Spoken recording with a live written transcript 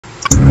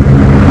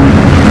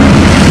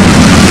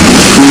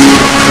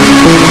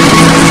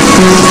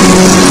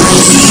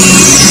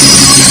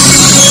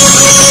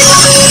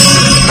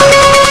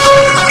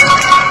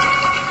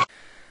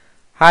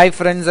Hi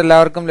friends,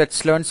 എല്ലാവർക്കും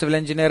let's learn civil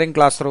engineering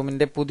class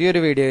റൂമിന്റെ പുതിയൊരു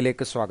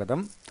വീഡിയോയിലേക്ക് സ്വാഗതം.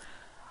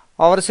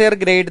 ഓവർസിയർ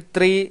ഗ്രേഡ്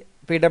 3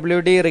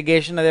 PWD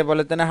ഇറിഗേഷൻ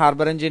അതേപോലെ തന്നെ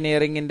ഹാർബർ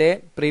എഞ്ചിനീയറിംഗിന്റെ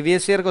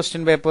പ്രീവിയസ് ഇയർ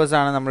ക്വസ്റ്റ്യൻ പേപ്പേഴ്സ്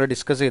ആണ് നമ്മൾ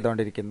ഡിസ്കസ്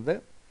ചെയ്തുകൊണ്ടിരിക്കുന്നത്.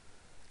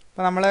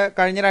 അപ്പോൾ നമ്മൾ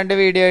കഴിഞ്ഞ രണ്ട്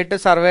വീഡിയോ ആയിട്ട്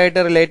സർവേ ആയിട്ട്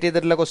റിലേറ്റ്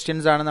ചെയ്തിട്ടുള്ള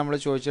ക്വസ്റ്റ്യൻസ് ആണ് നമ്മൾ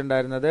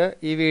ചോദിച്ചിട്ടുണ്ടായിരുന്നത്.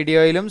 ഈ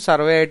വീഡിയോയിലും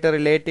സർവേ ആയിട്ട്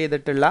റിലേറ്റ്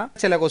ചെയ്തിട്ടുള്ള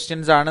ചില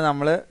ക്വസ്റ്റ്യൻസ് ആണ്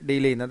നമ്മൾ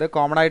ഡീൽ ചെയ്യുന്നത്.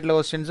 കോമൺ ആയിട്ടുള്ള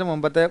ക്വസ്റ്റ്യൻസ്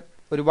മുമ്പത്തെ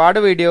ഒരുപാട്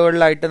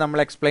വീഡിയോകളിലായിട്ട്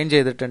നമ്മൾ എക്സ്പ്ലെയിൻ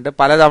ചെയ്തിട്ടുണ്ട്,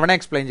 പലതവണ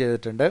എക്സ്പ്ലെയിൻ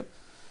ചെയ്തിട്ടുണ്ട്.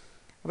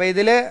 അപ്പോൾ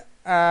ഇതിൽ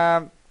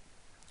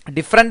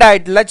ഡിഫറെൻ്റ്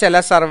ആയിട്ടുള്ള ചില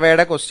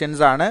സർവേയുടെ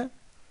ക്വസ്റ്റ്യൻസ് ആണ്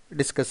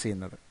ഡിസ്കസ്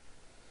ചെയ്യുന്നത്.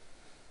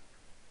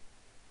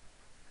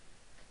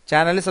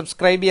 ചാനൽ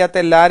സബ്സ്ക്രൈബ് ചെയ്യാത്ത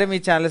എല്ലാവരും ഈ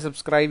ചാനൽ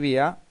സബ്സ്ക്രൈബ്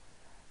ചെയ്യുക.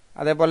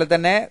 അതേപോലെ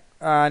തന്നെ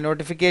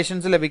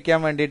നോട്ടിഫിക്കേഷൻസ് ലഭിക്കാൻ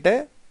വേണ്ടിയിട്ട്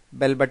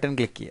ബെൽ ബട്ടൺ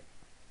ക്ലിക്ക് ചെയ്യുക.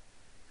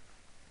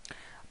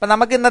 അപ്പം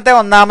നമുക്ക് ഇന്നത്തെ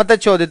ഒന്നാമത്തെ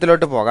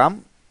ചോദ്യത്തിലോട്ട് പോകാം.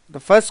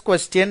 The first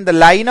question, the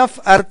line of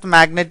earth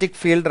magnetic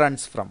field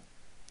runs from.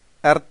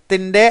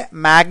 എർത്തിന്റെ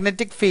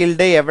magnetic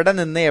field എവിടെ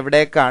നിന്ന്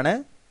എവിടേക്കാണ്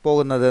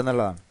പോകുന്നത്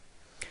എന്നുള്ളതാണ്.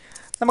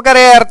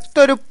 നമുക്കറിയാം, എർത്ത്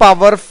ഒരു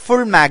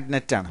പവർഫുൾ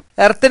മാഗ്നറ്റ് ആണ്.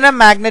 എർത്തിന്റെ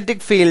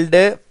മാഗ്നറ്റിക്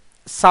ഫീൽഡ്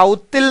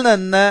സൗത്തിൽ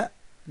നിന്ന്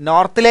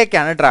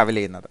നോർത്തിലേക്കാണ് ട്രാവൽ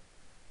ചെയ്യുന്നത്.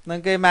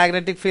 നിങ്ങൾക്ക് ഈ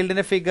മാഗ്നറ്റിക്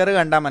ഫീൽഡിന്റെ ഫിഗർ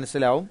കണ്ടാൽ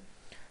മനസ്സിലാവും.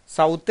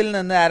 സൗത്തിൽ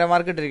നിന്ന് ആരോ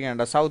മാർക്ക്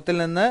ഇട്ടിരിക്കുന്നുണ്ട്. സൗത്തിൽ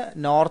നിന്ന്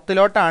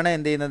നോർത്തിലോട്ടാണ്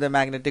എന്ത് ചെയ്യുന്നത്,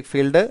 മാഗ്നറ്റിക്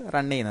ഫീൽഡ്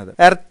റൺ ചെയ്യുന്നത്.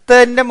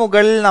 എർത്തിന്റെ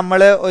മുകളിൽ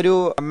നമ്മൾ ഒരു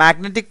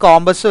മാഗ്നറ്റിക്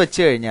കോമ്പസ്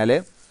വെച്ച് കഴിഞ്ഞാൽ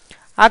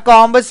ആ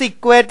കോമ്പസ്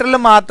ഇക്വേറ്ററിൽ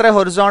മാത്രമേ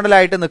ഹൊറിസോണ്ടൽ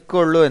ആയിട്ട്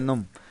നിൽക്കുകയുള്ളൂ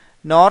എന്നും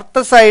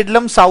നോർത്ത്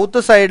സൈഡിലും സൗത്ത്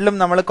സൈഡിലും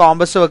നമ്മൾ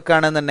കോമ്പസ്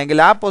വെക്കുകയാണെന്നുണ്ടെങ്കിൽ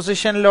ആ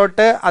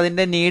പൊസിഷനിലോട്ട്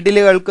അതിന്റെ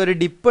നീഡിലുകൾക്ക് ഒരു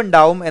ഡിപ്പ്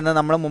ഉണ്ടാവും എന്ന്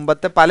നമ്മൾ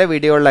മുമ്പത്തെ പല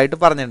വീഡിയോകളിലായിട്ട്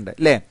പറഞ്ഞിട്ടുണ്ട്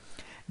അല്ലേ.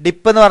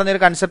 ഡിപ്പ് എന്ന്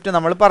പറഞ്ഞൊരു കൺസെപ്റ്റ്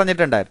നമ്മൾ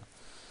പറഞ്ഞിട്ടുണ്ടായിരുന്നു.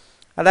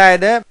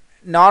 അതായത്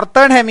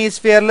നോർത്തേൺ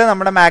ഹെമിസ്ഫിയറിൽ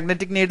നമ്മുടെ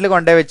മാഗ്നറ്റിക് നീഡിൽ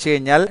കൊണ്ടുപോയി വെച്ച്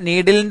കഴിഞ്ഞാൽ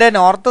നീഡിലിന്റെ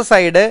നോർത്ത്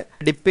സൈഡ്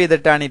ഡിപ്പ്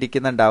ചെയ്തിട്ടാണ്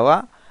ഇരിക്കുന്നുണ്ടാവുക.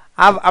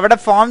 അവിടെ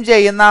ഫോം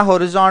ചെയ്യുന്ന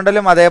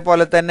ഹൊറിസോണ്ടലും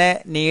അതേപോലെ തന്നെ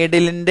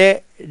നീഡിലിന്റെ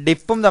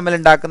ഡിപ്പും തമ്മിൽ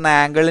ഉണ്ടാക്കുന്ന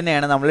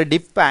ആംഗിളിനെയാണ് നമ്മൾ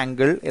ഡിപ്പ്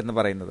ആംഗിൾ എന്ന്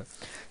പറയുന്നത്.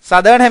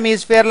 സദേൺ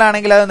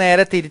ഹെമിസ്ഫിയറിലാണെങ്കിൽ അത്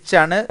നേരെ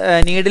തിരിച്ചാണ്.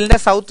 നീഡിലിന്റെ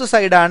സൗത്ത്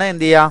സൈഡാണ്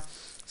എന്ത് ചെയ്യുക,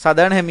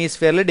 സദേൺ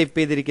ഹെമിസ്ഫിയറിൽ ഡിപ്പ്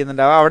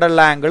ചെയ്തിരിക്കുന്നുണ്ടാവുക.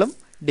 അവിടെയുള്ള ആംഗിളും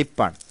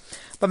ഡിപ്പാണ്.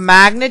 അപ്പൊ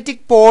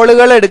മാഗ്നറ്റിക്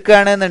പോളുകൾ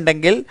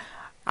എടുക്കുകയാണെന്നുണ്ടെങ്കിൽ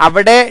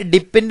അവിടെ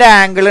ഡിപ്പിന്റെ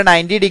ആംഗിൾ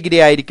 90 ഡിഗ്രി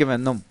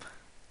ആയിരിക്കുമെന്നും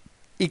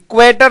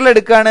ഇക്വേറ്ററിൽ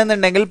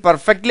എടുക്കുകയാണെന്നുണ്ടെങ്കിൽ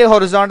പെർഫെക്റ്റ്ലി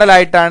ഹൊറിസോണ്ടൽ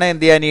ആയിട്ടാണ്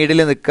എന്ത് ചെയ്യുക,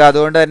 നീഡിൽ നിൽക്കുക.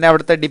 അതുകൊണ്ട് തന്നെ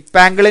അവിടുത്തെ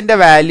ഡിപ്പ് ആംഗിളിന്റെ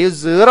വാല്യൂ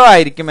 0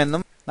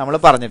 ആയിരിക്കുമെന്നും നമ്മൾ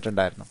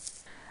പറഞ്ഞിട്ടുണ്ടായിരുന്നു.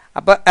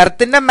 അപ്പൊ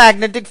എർത്തിന്റെ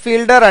മാഗ്നറ്റിക്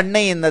ഫീൽഡ് റൺ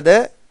ചെയ്യുന്നത്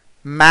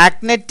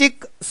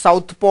മാഗ്നറ്റിക്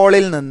സൗത്ത്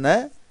പോളിൽ നിന്ന്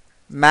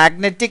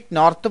മാഗ്നറ്റിക്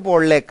നോർത്ത്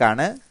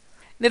പോളിലേക്കാണ്.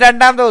 ഇനി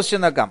രണ്ടാമത്തെ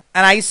ക്വസ്റ്റ്യൻ നോക്കാം.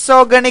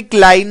 ഐസോഗണിക്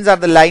lines are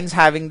the lines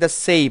having the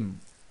same.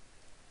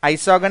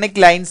 ഐസോഗണിക്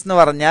lines എന്ന്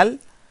പറഞ്ഞാൽ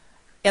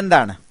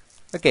എന്താണ്?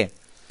 ഓക്കെ,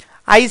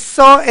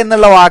 ഐസോ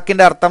എന്നുള്ള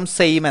വാക്കിന്റെ അർത്ഥം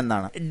സെയിം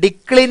എന്നാണ്.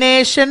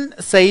 ഡിക്ലിനേഷൻ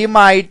സെയിം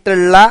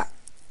ആയിട്ടുള്ള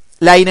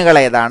ലൈനുകൾ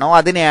ഏതാണോ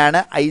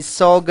അതിനെയാണ്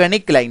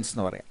ഐസോഗണിക് ലൈൻസ്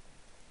എന്ന് പറയാം.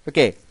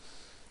 ഓക്കെ,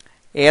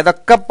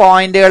 ഏതൊക്കെ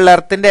പോയിന്റുകളിൽ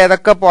എർത്തിന്റെ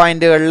ഏതൊക്കെ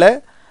പോയിന്റുകളിൽ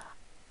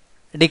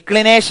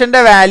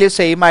ഡിക്ലിനേഷന്റെ വാല്യൂ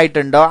സെയിം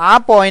ആയിട്ടുണ്ടോ ആ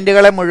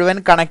പോയിന്റുകളെ മുഴുവൻ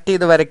കണക്ട്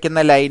ചെയ്ത് വരയ്ക്കുന്ന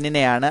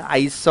ലൈനിനെയാണ്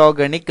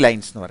ഐസോഗണിക്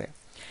ലൈൻസ് എന്ന് പറയാം.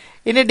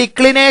 ഇനി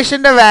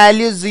ഡിക്ലിനേഷന്റെ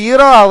വാല്യൂ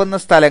 0 ആവുന്ന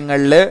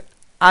സ്ഥലങ്ങളിൽ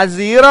ആ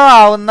 0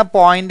 ആവുന്ന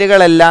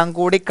പോയിന്റുകളെല്ലാം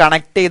കൂടി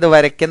കണക്ട് ചെയ്ത്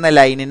വരയ്ക്കുന്ന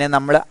ലൈനിനെ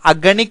നമ്മൾ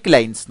അഗണിക്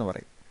ലൈൻസ് എന്ന്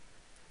പറയും.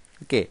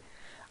 ഓക്കെ,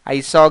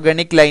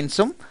 ഐസോഗണിക്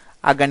ലൈൻസും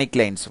അഗണിക്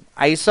ലൈൻസും.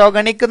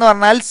 ഐസോഗണിക് എന്ന്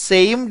പറഞ്ഞാൽ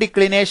സെയിം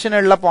ഡിക്ലിനേഷൻ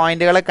ഉള്ള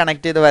പോയിന്റുകളെ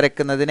കണക്ട് ചെയ്ത്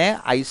വരയ്ക്കുന്നതിനെ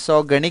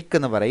ഐസോഗണിക്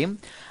എന്ന് പറയും.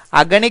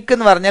 അഗണിക്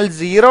എന്ന് പറഞ്ഞാൽ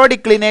 0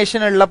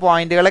 ഡിക്ലിനേഷൻ ഉള്ള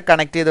പോയിന്റുകളെ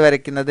കണക്ട് ചെയ്ത്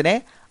വരയ്ക്കുന്നതിനെ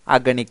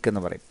അഗണിക്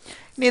എന്ന് പറയും.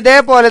 ഇനി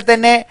ഇതേപോലെ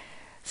തന്നെ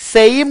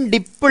സെയിം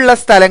ഡിപ്പുള്ള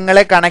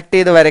സ്ഥലങ്ങളെ കണക്ട്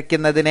ചെയ്ത്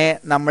വരയ്ക്കുന്നതിനെ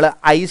നമ്മൾ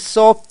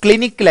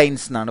ഐസോക്ലിനിക്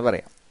ലൈൻസ് എന്നാണ്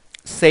പറയാം.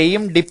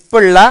 സെയിം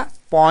ഡിപ്പുള്ള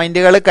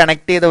പോയിന്റുകൾ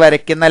കണക്ട് ചെയ്ത്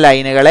വരയ്ക്കുന്ന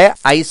ലൈനുകളെ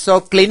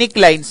ഐസോക്ലിനിക്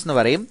ലൈൻസ് എന്ന്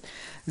പറയും.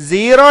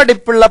 0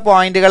 ഡിപ്പുള്ള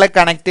പോയിന്റുകളെ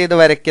കണക്ട് ചെയ്ത്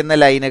വരയ്ക്കുന്ന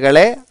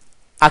ലൈനുകളെ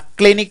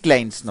അക്ലിനിക്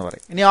ലൈൻസ് എന്ന്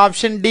പറയും. ഇനി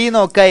ഓപ്ഷൻ ഡി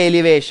നോക്കുക,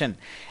 എലിവേഷൻ.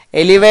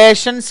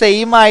 എലിവേഷൻ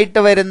സെയിം ആയിട്ട്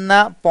വരുന്ന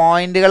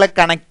പോയിന്റുകളെ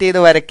കണക്ട് ചെയ്ത്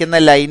വരയ്ക്കുന്ന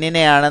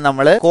ലൈനിനെയാണ്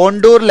നമ്മൾ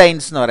കോണ്ടൂർ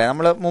ലൈൻസ് എന്ന് പറയാം.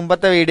 നമ്മൾ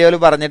മുമ്പത്തെ വീഡിയോയിൽ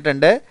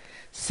പറഞ്ഞിട്ടുണ്ട്,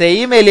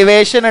 സെയിം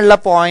എലിവേഷൻ ഉള്ള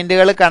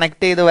പോയിന്റുകൾ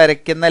കണക്ട് ചെയ്ത്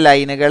വരയ്ക്കുന്ന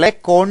ലൈനുകളെ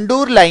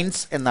കോണ്ടൂർ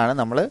ലൈൻസ് എന്നാണ്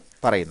നമ്മൾ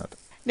പറയുന്നത്.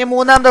 ഇനി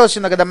മൂന്നാമത്തെ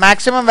ക്വസ്റ്റ്യൻ നോക്കുക,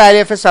 maximum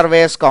value of A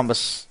surveyor's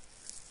compass.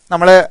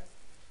 നമ്മൾ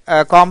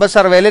കോമ്പസ്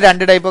സർവേയിൽ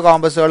 2 ടൈപ്പ്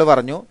കോമ്പസുകൾ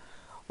പറഞ്ഞു.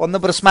 ഒന്ന്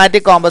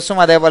പ്രിസ്മാറ്റിക് കോമ്പസും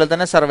അതേപോലെ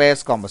തന്നെ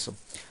surveyor's കോമ്പസും.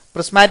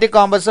 Prismatic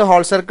compass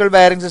whole circle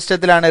bearing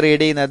സിസ്റ്റത്തിലാണ്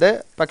read ചെയ്യുന്നത്.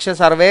 പക്ഷെ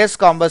surveyor's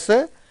compass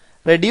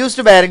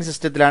reduced bearing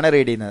സിസ്റ്റത്തിലാണ്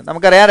read ചെയ്യുന്നത്.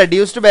 നമുക്കറിയാം,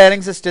 റെഡ്യൂസ്ഡ്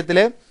ബെയറിംഗ് സിസ്റ്റത്തിൽ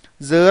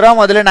 0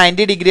 മുതൽ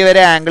 90 ഡിഗ്രി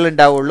വരെ ആംഗിൾ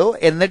ഉണ്ടാവുള്ളൂ.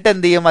 എന്നിട്ട്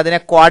എന്ത് ചെയ്യും, അതിനെ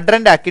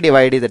ക്വാഡ്രന്റ് ആക്കി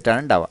ഡിവൈഡ് ചെയ്തിട്ടാണ്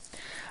ഉണ്ടാവുക.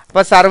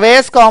 അപ്പൊ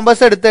സർവേയേഴ്സ്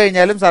കോമ്പസ് എടുത്തു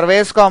കഴിഞ്ഞാലും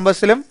സർവേയേഴ്സ്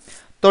കോമ്പസിലും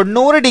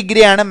 90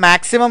 ഡിഗ്രിയാണ്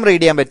മാക്സിമം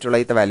റീഡ് ചെയ്യാൻ പറ്റുള്ളൂ.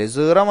 ഈ വാല്യൂ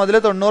 0 മുതൽ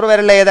 90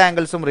 വരെയുള്ള ഏത്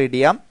ആംഗിൾസും റീഡ്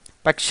ചെയ്യാം.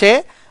 പക്ഷേ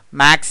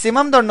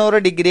മാക്സിമം 90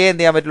 ഡിഗ്രിയെ എന്ത്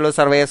ചെയ്യാൻ പറ്റുള്ളൂ,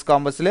 സർവേയേഴ്സ്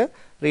കോമ്പസിൽ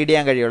റീഡ്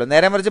ചെയ്യാൻ കഴിയുള്ളൂ.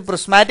 നേരെ മറിച്ച്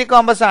പ്രിസ്മാറ്റിക്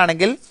കോമ്പസ്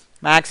ആണെങ്കിൽ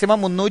മാക്സിമം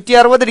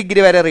 360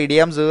 ഡിഗ്രി വരെ റീഡ്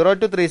ചെയ്യാം. 0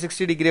 to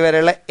 360 ഡിഗ്രി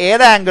വരെയുള്ള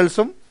ഏത്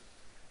ആംഗിൾസും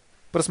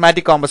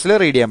പ്രിസ്മാറ്റിക് കോമ്പസിൽ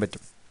റീഡ് ചെയ്യാൻ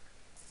പറ്റും.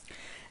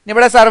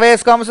 ഇവിടെ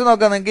സർവേയേഴ്സ് കോമ്പസ്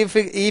നോക്കാം.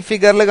 നിങ്ങൾക്ക് ഈ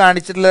ഫിഗറിൽ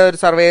കാണിച്ചിട്ടുള്ള ഒരു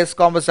സർവേയേഴ്സ്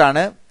കോമ്പസ്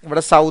ആണ്.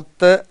 ഇവിടെ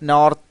സൗത്ത്,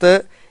 നോർത്ത്,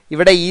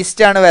 ഇവിടെ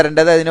ഈസ്റ്റ് ആണ്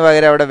വരേണ്ടത്, അതിന്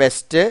പകരം അവിടെ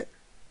വെസ്റ്റ്,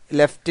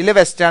 ലെഫ്റ്റിൽ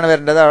വെസ്റ്റ് ആണ്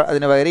വരേണ്ടത്,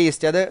 അതിന് പകരം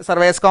ഈസ്റ്റ്. അത്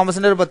സർവേസ്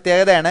കോമ്പസിൻ്റെ ഒരു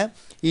പ്രത്യേകതയാണ്.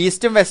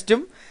 ഈസ്റ്റും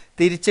വെസ്റ്റും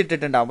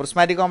തിരിച്ചിട്ടിട്ടുണ്ടാവും.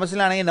 പ്രിസ്മാറ്റിക്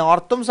കോമ്പസിലാണെങ്കിൽ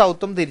നോർത്തും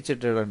സൗത്തും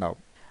തിരിച്ചിട്ടിട്ടുണ്ടാവും.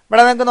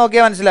 ഇവിടെ നിങ്ങൾക്ക്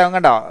നോക്കിയാൽ മനസ്സിലാവും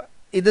കണ്ടോ,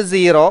 ഇത്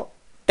 0,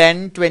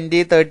 10, 20,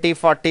 30,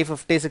 40,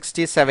 50,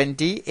 60,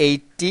 70,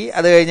 80,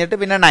 അത് കഴിഞ്ഞിട്ട്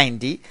പിന്നെ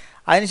 90,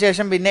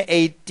 അതിനുശേഷം പിന്നെ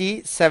 80,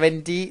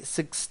 70,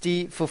 60,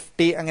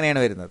 50 അങ്ങനെയാണ്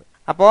വരുന്നത്.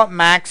 അപ്പോൾ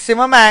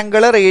മാക്സിമം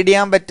ആംഗിൾ റീഡ്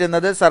ചെയ്യാൻ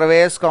പറ്റുന്നത്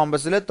സർവേസ്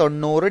കോമ്പസിൽ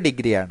 90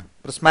 ഡിഗ്രിയാണ്.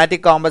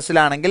 പ്രിസ്മാറ്റിക്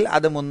കോമ്പസിലാണെങ്കിൽ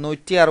അത്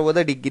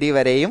 360 ഡിഗ്രി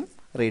വരെയും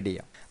റീഡ്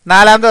ചെയ്യാം.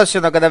 നാലാമത്തെ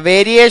ക്വസ്റ്റ്യൻ നോക്കുക.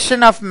 Variation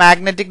of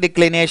magnetic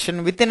declination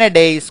within A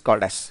day is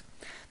called as.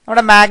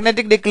 നമ്മുടെ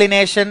മാഗ്നറ്റിക്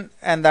ഡിക്ലിനേഷൻ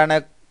എന്താണ്,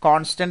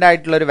 കോൺസ്റ്റന്റ്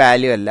ആയിട്ടുള്ള ഒരു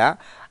വാല്യൂ അല്ല.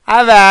 ആ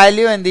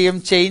വാല്യൂ എന്ത് ചെയ്യും,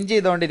 ചേഞ്ച്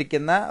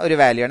ചെയ്തുകൊണ്ടിരിക്കുന്ന ഒരു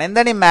വാല്യൂ ആണ്.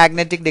 എന്താണ് ഈ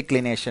മാഗ്നറ്റിക്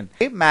ഡിക്ലിനേഷൻ?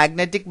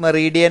 മാഗ്നറ്റിക്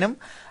മെറീഡിയനും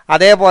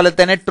അതേപോലെ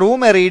തന്നെ ട്രൂ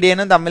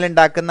മെറീഡിയനും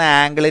തമ്മിലുണ്ടാക്കുന്ന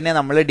ആംഗിളിനെ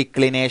നമ്മൾ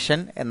ഡിക്ലിനേഷൻ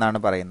എന്നാണ്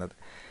പറയുന്നത്.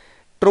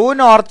 ട്രൂ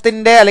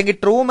നോർത്തിന്റെ അല്ലെങ്കിൽ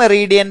ട്രൂ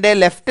മെറീഡിയന്റെ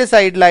ലെഫ്റ്റ്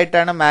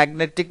സൈഡിലായിട്ടാണ്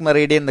മാഗ്നറ്റിക്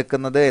മെറീഡിയൻ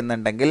നിൽക്കുന്നത്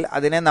എന്നുണ്ടെങ്കിൽ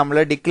അതിനെ നമ്മൾ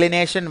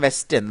ഡിക്ലിനേഷൻ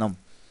വെസ്റ്റ് എന്നും,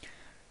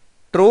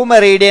 ട്രൂ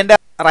മെറീഡിയന്റെ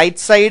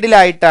റൈറ്റ്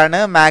സൈഡിലായിട്ടാണ്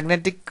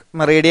മാഗ്നറ്റിക്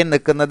മെറീഡിയൻ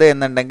നിൽക്കുന്നത്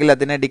എന്നുണ്ടെങ്കിൽ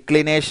അതിനെ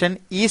ഡിക്ലിനേഷൻ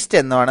ഈസ്റ്റ്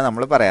എന്നുമാണ്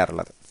നമ്മൾ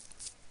പറയാറുള്ളത്.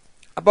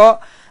 അപ്പോൾ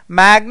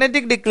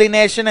മാഗ്നറ്റിക്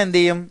ഡിക്ലിനേഷൻ എന്ത്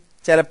ചെയ്യും,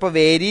 ചിലപ്പോൾ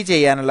വേരി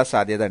ചെയ്യാനുള്ള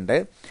സാധ്യത ഉണ്ട്.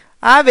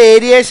 ആ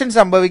വേരിയേഷൻ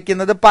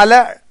സംഭവിക്കുന്നത് പല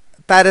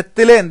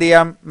തരത്തിൽ എന്ത്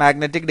ചെയ്യാം,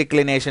 മാഗ്നറ്റിക്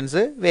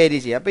ഡിക്ലിനേഷൻസ് വേരി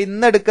ചെയ്യാം. അപ്പോൾ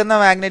ഇന്ന് എടുക്കുന്ന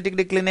മാഗ്നറ്റിക്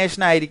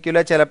ഡിക്ലിനേഷൻ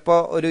ആയിരിക്കില്ല ചിലപ്പോൾ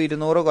ഒരു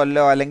 200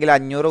 കൊല്ലോ അല്ലെങ്കിൽ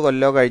 500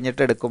 കൊല്ലോ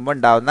കഴിഞ്ഞിട്ട് എടുക്കുമ്പോൾ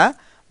ഉണ്ടാവുന്ന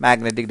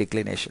മാഗ്നറ്റിക്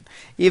ഡിക്ലിനേഷൻ.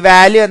 ഈ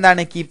വാല്യൂ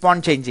എന്താണ്, കീപ്പ് ഓൺ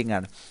ചേഞ്ചിങ്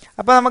ആണ്.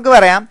 അപ്പോൾ നമുക്ക്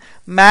പറയാം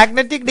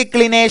മാഗ്നറ്റിക്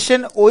ഡിക്ലിനേഷൻ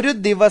ഒരു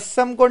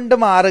ദിവസം കൊണ്ട്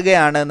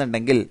മാറുകയാണ്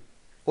എന്നുണ്ടെങ്കിൽ,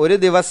 ഒരു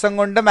ദിവസം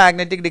കൊണ്ട്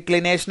മാഗ്നറ്റിക്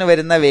ഡിക്ലിനേഷൻ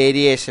വരുന്ന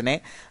വേരിയേഷനെ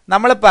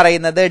നമ്മൾ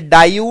പറയുന്നത്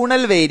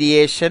ഡയൂണൽ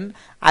വേരിയേഷൻ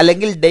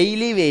അല്ലെങ്കിൽ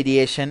ഡെയിലി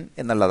വേരിയേഷൻ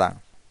എന്നുള്ളതാണ്.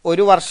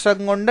 ഒരു വർഷം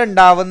കൊണ്ട്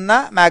ഉണ്ടാവുന്ന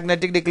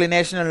മാഗ്നറ്റിക്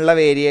ഡിക്ലിനേഷനുള്ള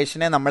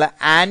വേരിയേഷനെ നമ്മൾ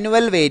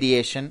ആനുവൽ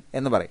വേരിയേഷൻ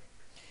എന്ന് പറയും.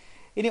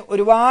 ഇനി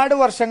ഒരുപാട്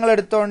വർഷങ്ങൾ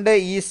എടുത്തുകൊണ്ട്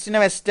ഈസ്റ്റിനെ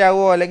വെസ്റ്റ്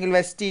ആവുമോ അല്ലെങ്കിൽ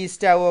വെസ്റ്റ്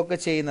ഈസ്റ്റ് ആവുമോ ഒക്കെ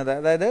ചെയ്യുന്നത്,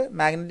 അതായത്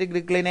മാഗ്നറ്റിക്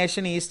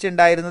ഡിക്ലിനേഷൻ ഈസ്റ്റ്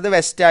ഉണ്ടായിരുന്നത്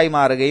വെസ്റ്റ് ആയി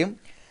മാറുകയും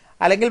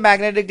അല്ലെങ്കിൽ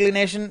മാഗ്നറ്റിക്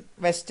ഡിക്ലിനേഷൻ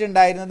വെസ്റ്റ്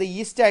ഉണ്ടായിരുന്നത്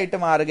ഈസ്റ്റ് ആയിട്ട്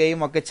മാറുകയും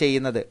ഒക്കെ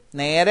ചെയ്യുന്നത്,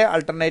 നേരെ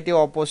അൾട്ടർനേറ്റീവ്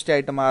ഓപ്പോസിറ്റ്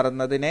ആയിട്ട്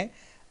മാറുന്നതിനെ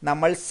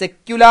നമ്മൾ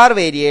സെക്യുലാർ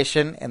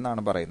വേരിയേഷൻ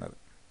എന്നാണ് പറയുന്നത്.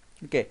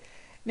 ഓക്കെ.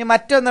 ഇനി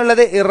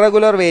മറ്റൊന്നുള്ളത്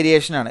ഇറഗുലർ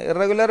വേരിയേഷൻ ആണ്.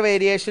 ഇറഗുലർ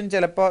വേരിയേഷൻ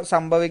ചിലപ്പോൾ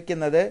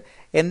സംഭവിക്കുന്നത്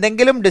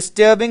എന്തെങ്കിലും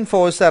ഡിസ്റ്റർബിംഗ്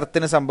ഫോഴ്സ്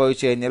എർത്തിന്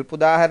സംഭവിച്ചു കഴിഞ്ഞാൽ,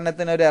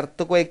 ഉദാഹരണത്തിന് ഒരു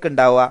എർത്ത് ക്വേക്ക്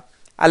ഉണ്ടാവുക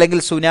അല്ലെങ്കിൽ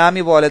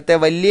സുനാമി പോലത്തെ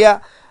വലിയ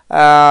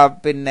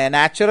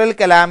നാച്ചുറൽ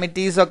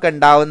കലാമിറ്റീസ് ഒക്കെ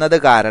ഉണ്ടാവുന്നത്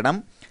കാരണം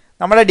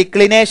നമ്മുടെ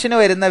ഡിക്ലിനേഷന്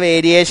വരുന്ന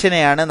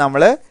വേരിയേഷനെയാണ്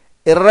നമ്മൾ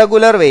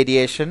ഇറഗുലർ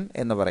വേരിയേഷൻ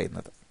എന്ന്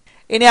പറയുന്നത്.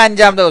 ഇനി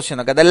അഞ്ചാമത്തെ ക്വസ്റ്റ്യൻ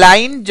നോക്കാം. The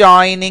line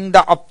joining the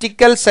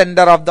optical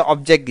centre of the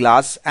object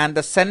glass and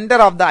the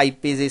centre of the I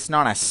Ps is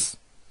known as.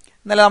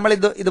 ഇന്നലെ നമ്മൾ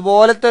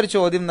ഇതുപോലത്തെ ഒരു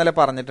ചോദ്യം ഇന്നലെ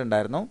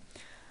പറഞ്ഞിട്ടുണ്ടായിരുന്നു.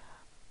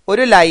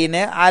 ഒരു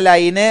ലൈന്, ആ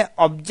ലൈന്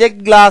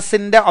ഒബ്ജക്ട്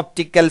ഗ്ലാസിന്റെ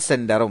ഒപ്റ്റിക്കൽ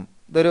സെന്ററും,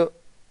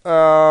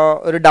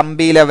 ഇതൊരു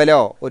ഡംബി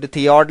ലെവലോ ഒരു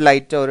തിയോഡ്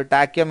ലൈറ്റോ ഒരു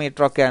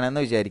ടാക്യോമീറ്ററോ ഒക്കെ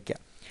ആണെന്ന് വിചാരിക്കുക.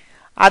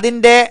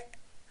 അതിന്റെ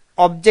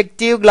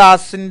ഒബ്ജക്റ്റീവ്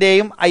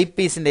ഗ്ലാസിന്റെയും ഐ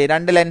പീസിന്റെയും,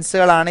 രണ്ട്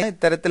ലെൻസുകളാണ്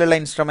ഇത്തരത്തിലുള്ള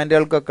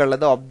ഇൻസ്ട്രുമെന്റുകൾക്കൊക്കെ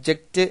ഉള്ളത്,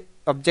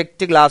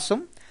 ഒബ്ജക്റ്റ് ഗ്ലാസും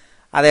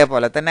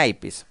അതേപോലെ തന്നെ ഐ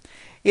പീസും.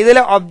 ഇതിൽ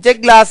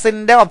ഒബ്ജക്ട്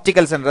ഗ്ലാസിന്റെ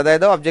ഒപ്റ്റിക്കൽ സെന്റർ,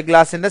 അതായത് ഒബ്ജക്ട്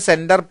ഗ്ലാസിന്റെ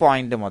സെന്റർ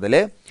പോയിന്റ് മുതൽ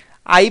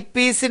ഐ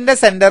പീസിന്റെ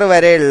സെന്റർ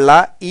വരെയുള്ള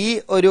ഈ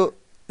ഒരു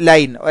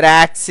ലൈൻ, ഒരു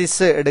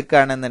ആക്സിസ്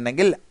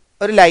എടുക്കുകയാണെന്നുണ്ടെങ്കിൽ,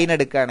 ഒരു ലൈൻ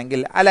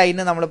എടുക്കുകയാണെങ്കിൽ ആ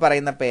ലൈന് നമ്മൾ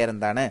പറയുന്ന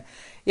പേരെന്താണ്?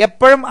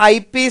 എപ്പോഴും ഐ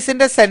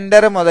പീസിന്റെ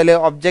സെന്റർ മുതൽ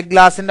ഒബ്ജക്ട്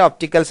ഗ്ലാസിന്റെ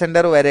ഒപ്റ്റിക്കൽ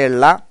സെന്റർ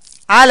വരെയുള്ള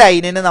ആ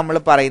ലൈനിന് നമ്മൾ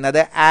പറയുന്നത്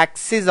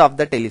ആക്സിസ് ഓഫ്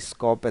ദ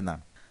ടെലിസ്കോപ്പ്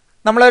എന്നാണ്.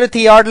 നമ്മളൊരു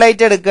തിയോഡ്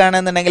ലൈറ്റ്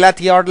എടുക്കുകയാണെന്നുണ്ടെങ്കിൽ ആ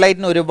തിയോഡ്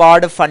ലൈറ്റിന്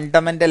ഒരുപാട്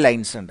ഫണ്ടമെന്റൽ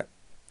ലൈൻസ് ഉണ്ട്.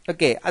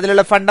 ഓക്കെ.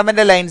 അതിലുള്ള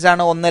ഫണ്ടമെന്റൽ ലൈൻസ്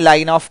ആണ് ഒന്ന്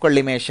ലൈൻ ഓഫ്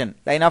കൊള്ളിമേഷൻ.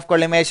 ലൈൻ ഓഫ്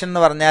കൊള്ളിമേഷൻ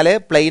എന്ന് പറഞ്ഞാൽ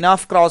പ്ലെയിൻ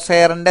ഓഫ് ക്രോസ്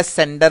ഹെയറിന്റെ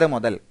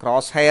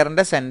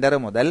സെന്റർ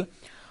മുതൽ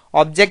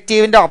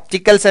ഒബ്ജക്റ്റീവിന്റെ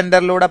ഒപ്റ്റിക്കൽ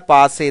സെന്ററിലൂടെ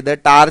പാസ് ചെയ്ത്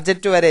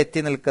ടാർജറ്റ് വരെ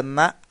എത്തി നിൽക്കുന്ന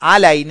ആ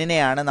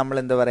ലൈനിനെയാണ് നമ്മൾ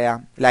എന്ത് പറയാം,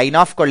 ലൈൻ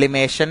ഓഫ്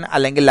കൊള്ളിമേഷൻ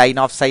അല്ലെങ്കിൽ ലൈൻ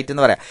ഓഫ് സൈറ്റ്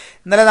എന്ന് പറയാം.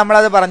 ഇന്നലെ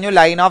നമ്മളത് പറഞ്ഞു.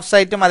 ലൈൻ ഓഫ്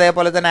സൈറ്റും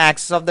അതേപോലെ തന്നെ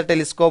ആക്സിസ് ഓഫ് ദ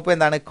ടെലിസ്കോപ്പ്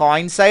എന്താണ്,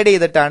 കോയിൻസൈഡ്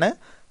ചെയ്തിട്ടാണ്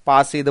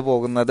പാസ് ചെയ്ത്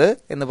പോകുന്നത്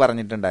എന്ന്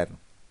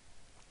പറഞ്ഞിട്ടുണ്ടായിരുന്നു.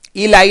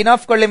 ഈ ലൈൻ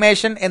ഓഫ്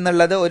കൊള്ളിമേഷൻ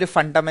എന്നുള്ളത് ഒരു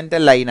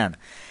ഫണ്ടമെന്റൽ ലൈനാണ്.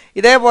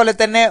 ഇതേപോലെ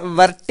തന്നെ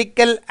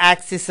വെർട്ടിക്കൽ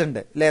ആക്സിസ് ഉണ്ട്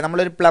അല്ലെ.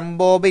 നമ്മളൊരു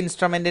പ്ലംബോബ്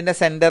ഇൻസ്ട്രുമെന്റിന്റെ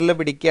സെന്ററിൽ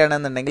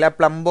പിടിക്കുകയാണെന്നുണ്ടെങ്കിൽ ആ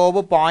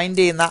പ്ലംബോബ്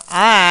പോയിന്റ് ചെയ്യുന്ന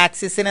ആ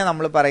ആക്സിസിനെ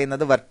നമ്മൾ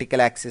പറയുന്നത്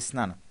വെർട്ടിക്കൽ ആക്സിസ്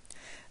എന്നാണ്.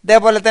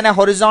 ഇതേപോലെ തന്നെ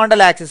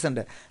ഹൊറിസോണ്ടൽ ആക്സിസ്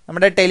ഉണ്ട്.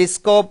 നമ്മുടെ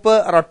ടെലിസ്കോപ്പ്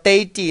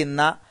റൊട്ടേറ്റ്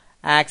ചെയ്യുന്ന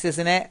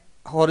ആക്സിസിനെ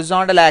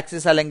ഹൊറിസോണ്ടൽ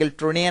ആക്സിസ് അല്ലെങ്കിൽ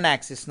ട്രുണിയൻ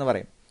ആക്സിസ് എന്ന്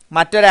പറയും.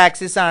 മറ്റൊരു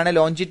ആക്സിസ് ആണ്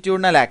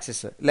ലോഞ്ചിറ്റ്യൂഡിനൽ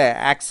ആക്സിസ് അല്ലെ,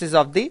 ആക്സിസ്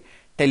ഓഫ് ദി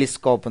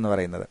ടെലിസ്കോപ്പ് എന്ന്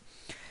പറയുന്നത്.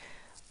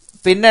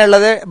 പിന്നെ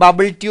ഉള്ളത്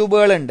ബബിൾ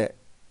ട്യൂബുകൾ ഉണ്ട്.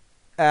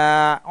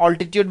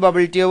 ഓൾട്ടിറ്റ്യൂഡ്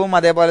ബബിൾ ട്യൂബും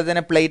അതേപോലെ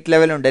തന്നെ പ്ലേറ്റ്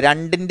ലെവലും ഉണ്ട്.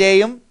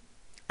 രണ്ടിന്റെയും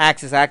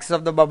axis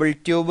of the bubble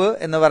tube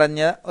എന്ന്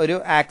പറഞ്ഞ ഒരു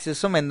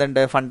ആക്സിസും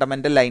എന്തുണ്ട്,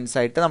 ഫണ്ടമെന്റൽ ലൈൻസ്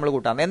ആയിട്ട് നമ്മൾ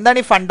കൂട്ടാം. എന്താണ്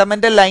ഈ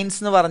ഫണ്ടമെന്റൽ ലൈൻസ്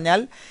എന്ന്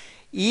പറഞ്ഞാൽ?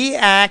 ഈ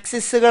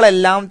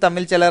ആക്സിസുകളെല്ലാം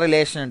തമ്മിൽ ചില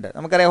റിലേഷൻ ഉണ്ട്.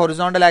 നമുക്കറിയാം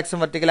ഹൊറിസോണ്ടൽ ആക്സും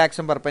വെർട്ടിക്കൽ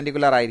ആക്സും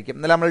പെർപെൻഡിക്കുലർ ആയിരിക്കും.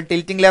 എന്നാൽ നമ്മൾ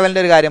ടിൽറ്റിംഗ്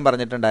ലെവലിൻ്റെ ഒരു കാര്യം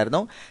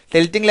പറഞ്ഞിട്ടുണ്ടായിരുന്നു.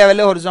 ടിൽറ്റിംഗ്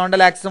ലെവലിൽ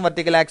ഹൊറിസോണ്ടൽ ആക്സും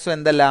വെർട്ടിക്കൽ ആക്സും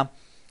എന്തല്ല,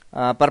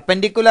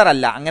 പെർപെൻഡിക്കുലർ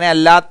അല്ല. അങ്ങനെ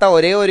അല്ലാത്ത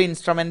ഒരേ ഒരു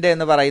ഇൻസ്ട്രുമെൻ്റ്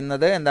എന്ന്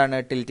പറയുന്നത് എന്താണ്,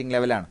 ടിൽറ്റിംഗ്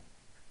ലെവലാണ്.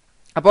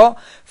 അപ്പോൾ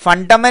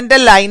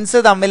ഫണ്ടമെൻ്റൽ ലൈൻസ്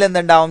തമ്മിൽ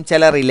എന്തുണ്ടാവും,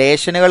 ചില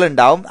റിലേഷനുകൾ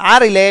ഉണ്ടാവും. ആ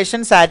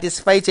റിലേഷൻ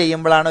സാറ്റിസ്ഫൈ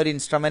ചെയ്യുമ്പോഴാണ് ഒരു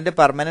ഇൻസ്ട്രുമെൻ്റ്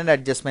പെർമനൻറ്റ്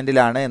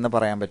അഡ്ജസ്റ്റ്മെൻറ്റിലാണ് എന്ന്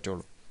പറയാൻ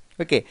പറ്റുള്ളൂ.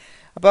 ഓക്കെ,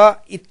 അപ്പോൾ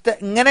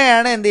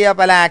ഇങ്ങനെയാണ് എന്ത് ചെയ്യുക,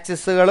 പല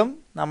ആക്സിസുകളും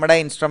നമ്മുടെ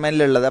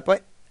ഇൻസ്ട്രുമെൻറ്റിലുള്ളത്. അപ്പോൾ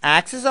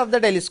ആക്സിസ് ഓഫ് ദ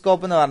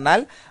ടെലിസ്കോപ്പ് എന്ന്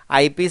പറഞ്ഞാൽ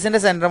ഐ പീസിൻ്റെ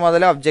സെൻറ്റർ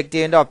മുതൽ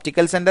ഒബ്ജക്റ്റീവിൻ്റെ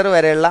ഒപ്റ്റിക്കൽ സെൻറ്റർ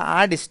വരെയുള്ള ആ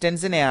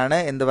ഡിസ്റ്റൻസിനെയാണ്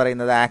എന്ത്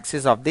പറയുന്നത്,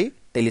 ആക്സിസ് ഓഫ് ദി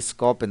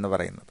ടെലിസ്കോപ്പ് എന്ന്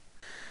പറയുന്നത്.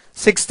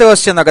 6th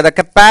ക്വസ്റ്റ്യൻ നോക്കുക. The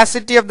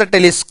capacity of the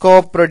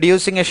telescope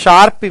producing A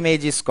sharp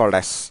image is called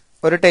as.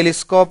 ഒരു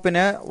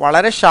ടെലിസ്കോപ്പിന്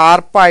വളരെ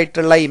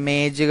ഷാർപ്പായിട്ടുള്ള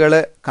ഇമേജുകൾ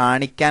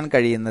കാണിക്കാൻ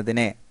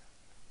കഴിയുന്നതിനെ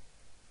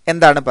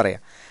എന്താണ് പറയുക?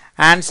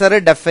 ആൻസർ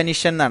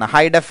ഡെഫിനിഷൻ എന്നാണ്.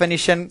 ഹൈ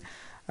ഡെഫിനിഷൻ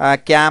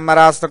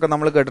ക്യാമറാസ് എന്നൊക്കെ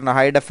നമ്മൾ കേട്ടിട്ടുണ്ടാവും.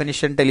 ഹൈ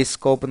ഡെഫിനിഷൻ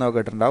ടെലിസ്കോപ്പ് എന്നൊക്കെ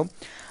കേട്ടിട്ടുണ്ടാവും.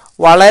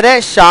 വളരെ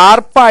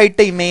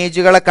ഷാർപ്പായിട്ട്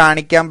ഇമേജുകളെ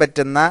കാണിക്കാൻ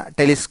പറ്റുന്ന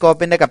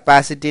ടെലിസ്കോപ്പിൻ്റെ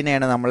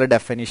കപ്പാസിറ്റിനെയാണ് നമ്മൾ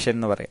ഡെഫിനിഷൻ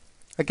എന്ന് പറയുക.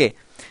 ഓക്കെ,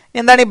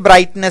 എന്താണ് ഈ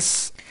ബ്രൈറ്റ്നെസ്?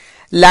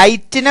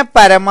 ലൈറ്റിനെ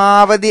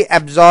പരമാവധി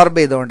അബ്സോർബ്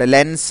ചെയ്തുകൊണ്ട്,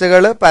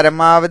 ലെൻസുകൾ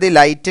പരമാവധി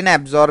ലൈറ്റിനെ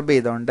അബ്സോർബ്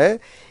ചെയ്തുകൊണ്ട്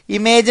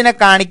ഇമേജിനെ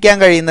കാണിക്കാൻ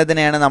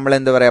കഴിയുന്നതിനെയാണ് നമ്മൾ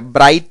എന്ത് പറയുക,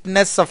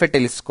 ബ്രൈറ്റ്നെസ് ഓഫ് എ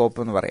ടെലിസ്കോപ്പ്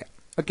എന്ന് പറയാം.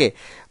 ഓക്കെ,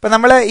 അപ്പം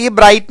നമ്മൾ ഈ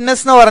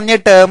ബ്രൈറ്റ്നെസ് എന്ന് പറഞ്ഞ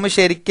ടേം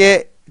ശരിക്ക്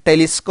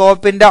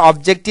ടെലിസ്കോപ്പിൻ്റെ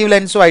ഒബ്ജക്റ്റീവ്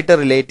ലെൻസുമായിട്ട്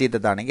റിലേറ്റ്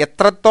ചെയ്തതാണ്.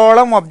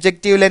 എത്രത്തോളം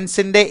ഒബ്ജക്റ്റീവ്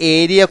ലെൻസിൻ്റെ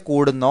ഏരിയ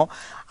കൂടുന്നോ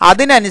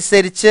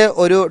അതിനനുസരിച്ച്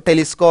ഒരു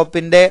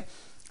ടെലിസ്കോപ്പിൻ്റെ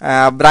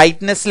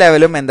ബ്രൈറ്റ്നെസ്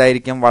ലെവലും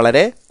എന്തായിരിക്കും,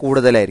 വളരെ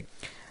കൂടുതലായിരിക്കും.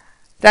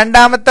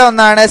 രണ്ടാമത്തെ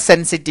ഒന്നാണ്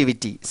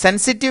sensitivity.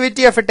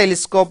 Sensitivity of A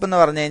telescope എന്ന്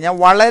പറഞ്ഞു കഴിഞ്ഞാൽ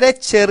വളരെ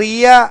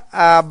ചെറിയ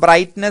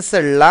ബ്രൈറ്റ്നെസ്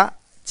ഉള്ള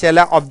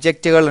ചില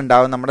ഒബ്ജക്റ്റുകൾ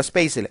ഉണ്ടാവും നമ്മുടെ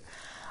സ്പേസിൽ.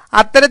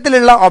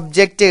 അത്തരത്തിലുള്ള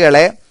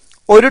ഒബ്ജക്റ്റുകളെ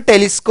ഒരു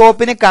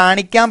ടെലിസ്കോപ്പിന്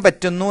കാണിക്കാൻ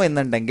പറ്റുന്നു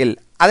എന്നുണ്ടെങ്കിൽ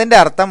അതിൻ്റെ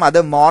അർത്ഥം അത്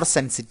മോർ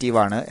സെൻസിറ്റീവ്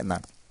ആണ്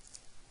എന്നാണ്.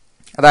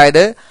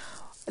 അതായത്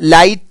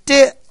ലൈറ്റ്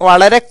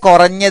വളരെ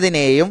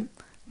കുറഞ്ഞതിനെയും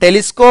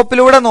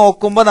ടെലിസ്കോപ്പിലൂടെ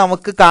നോക്കുമ്പോൾ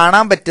നമുക്ക്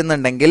കാണാൻ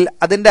പറ്റുന്നുണ്ടെങ്കിൽ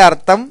അതിൻ്റെ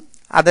അർത്ഥം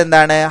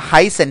അതെന്താണ്,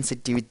 ഹൈ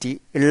സെൻസിറ്റിവിറ്റി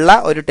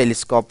ഉള്ള ഒരു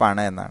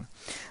ടെലിസ്കോപ്പാണ് എന്നാണ്.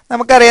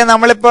 നമുക്കറിയാം,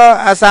 നമ്മളിപ്പോൾ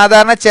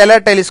സാധാരണ ചില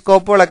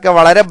ടെലിസ്കോപ്പുകളൊക്കെ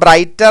വളരെ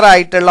ബ്രൈറ്റർ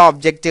ആയിട്ടുള്ള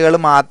ഒബ്ജക്റ്റുകൾ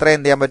മാത്രമേ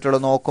എന്ത് ചെയ്യാൻ പറ്റുള്ളൂ,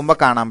 നോക്കുമ്പോൾ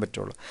കാണാൻ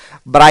പറ്റുള്ളൂ.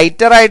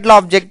 ബ്രൈറ്റർ ആയിട്ടുള്ള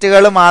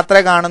ഒബ്ജക്റ്റുകൾ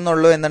മാത്രമേ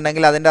കാണുന്നുള്ളൂ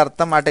എന്നുണ്ടെങ്കിൽ അതിൻ്റെ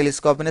അർത്ഥം ആ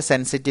ടെലിസ്കോപ്പിന്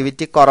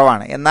സെൻസിറ്റിവിറ്റി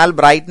കുറവാണ്. എന്നാൽ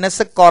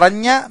ബ്രൈറ്റ്നെസ്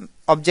കുറഞ്ഞ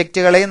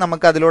ഒബ്ജക്റ്റുകളെയും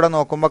നമുക്ക് അതിലൂടെ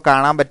നോക്കുമ്പോൾ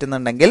കാണാൻ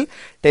പറ്റുന്നുണ്ടെങ്കിൽ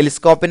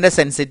ടെലിസ്കോപ്പിൻ്റെ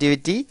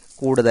സെൻസിറ്റിവിറ്റി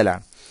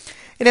കൂടുതലാണ്.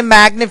 ഇനി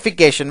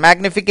മാഗ്നിഫിക്കേഷൻ.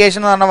 മാഗ്നിഫിക്കേഷൻ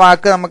എന്ന് പറഞ്ഞ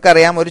വാക്ക്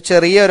നമുക്കറിയാം, ഒരു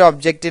ചെറിയ ഒരു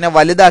ഒബ്ജക്റ്റിനെ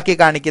വലുതാക്കി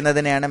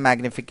കാണിക്കുന്നതിനെയാണ്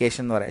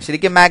മാഗ്നിഫിക്കേഷൻ എന്ന് പറയുക.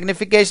 ശരിക്കും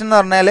മാഗ്നിഫിക്കേഷൻ എന്ന്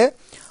പറഞ്ഞാൽ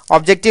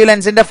ഒബ്ജക്റ്റീവ്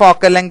ലെൻസിന്റെ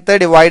focal length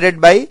divided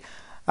by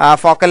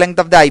focal length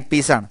of the I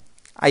Ps ആണ്.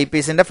 ഐ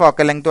പീസിന്റെ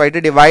ഫോക്കൽ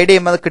ലെങ്തുമായിട്ട് ഡിവൈഡ്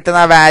ചെയ്യുമ്പോൾ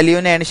കിട്ടുന്ന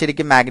വാല്യൂവിനെയാണ്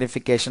ശരിക്കും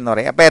മാഗ്നിഫിക്കേഷൻ എന്ന്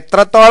പറയുക. അപ്പോൾ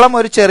എത്രത്തോളം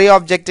ഒരു ചെറിയ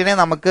ഒബ്ജക്റ്റിനെ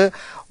നമുക്ക്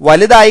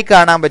വലുതായി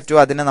കാണാൻ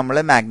പറ്റുമോ അതിനെ നമ്മൾ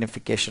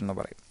മാഗ്നിഫിക്കേഷൻ എന്ന്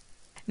പറയും.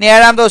 ഇനി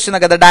 7ാമത്തെ ക്വസ്റ്റ്യൻ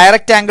നോക്കാം.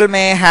 Direct angle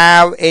may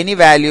have any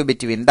value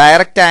between.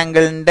 Direct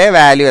ആംഗിളിന്റെ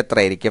value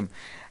എത്രയായിരിക്കും?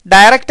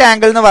 ഡയറക്റ്റ്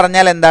ആംഗിൾ എന്ന്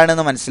പറഞ്ഞാൽ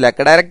എന്താണെന്ന്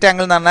മനസ്സിലാക്കുക. ഡയറക്റ്റ്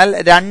ആംഗിൾ എന്ന് പറഞ്ഞാൽ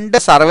 2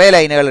 സർവേ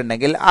ലൈനുകൾ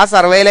ഉണ്ടെങ്കിൽ ആ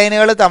സർവേ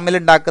ലൈനുകൾ തമ്മിൽ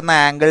ഉണ്ടാക്കുന്ന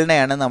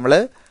ആംഗിളിനെയാണ് നമ്മൾ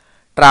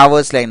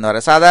ട്രാവേഴ്സ് ലൈൻ എന്ന്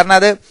പറയുക. സാധാരണ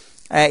അത്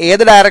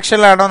ഏത്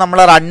ഡയറക്ഷനിലാണോ നമ്മൾ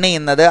റൺ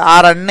ചെയ്യുന്നത് ആ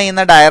റൺ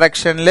ചെയ്യുന്ന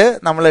ഡയറക്ഷനിൽ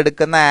നമ്മൾ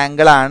എടുക്കുന്ന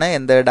ആംഗിളാണ്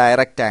എന്ത്,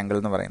 ഡയറക്റ്റ് ആംഗിൾ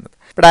എന്ന് പറയുന്നത്.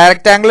 ഇപ്പോൾ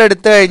ഡയറക്റ്റ് ആംഗിൾ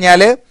എടുത്തു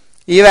കഴിഞ്ഞാൽ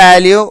ഈ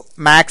വാല്യൂ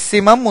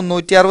മാക്സിമം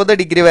 360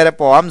 ഡിഗ്രി വരെ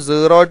പോവാം.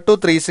 0 to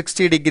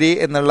 360 ഡിഗ്രി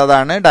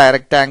എന്നുള്ളതാണ്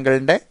ഡയറക്റ്റ്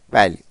ആംഗിളിന്റെ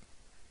വാല്യൂ.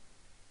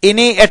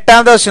 ഇനി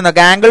 8ാമത്തെ ക്വസ്റ്റ്യൻ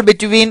നോക്കാം. Angle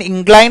between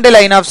inclined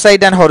line of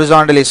site and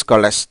horizontal is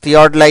called as.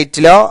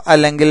 തിയോഡലൈറ്റിലോ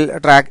അല്ലെങ്കിൽ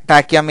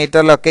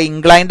ടാക്കിയോമീറ്ററിലോ ഒക്കെ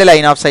ഇൻക്ലൈൻഡ്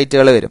ലൈൻ ഓഫ്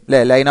സൈറ്റുകൾ വരും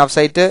അല്ലെ. ലൈൻ ഓഫ്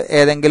സൈറ്റ്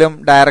ഏതെങ്കിലും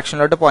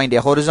ഡയറക്ഷനിലോട്ട് പോയിന്റ്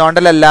ചെയ്യുക.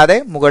 ഹൊറിസോണ്ടൽ അല്ലാതെ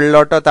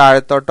മുകളിലോട്ടോ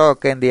താഴത്തോട്ടോ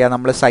ഒക്കെ എന്ത് ചെയ്യുക,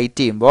 നമ്മൾ സൈറ്റ്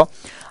ചെയ്യുമ്പോൾ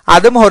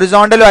അതും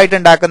ഹൊറിസോണ്ടലും ആയിട്ട്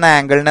ഉണ്ടാക്കുന്ന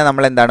ആംഗിളിനെ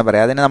നമ്മൾ എന്താണ്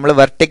പറയുക, അതിന് നമ്മൾ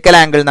വെർട്ടിക്കൽ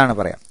ആംഗിൾ എന്നാണ്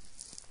പറയുക.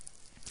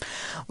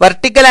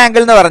 വെർട്ടിക്കൽ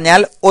ആംഗിൾ എന്ന്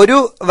പറഞ്ഞാൽ ഒരു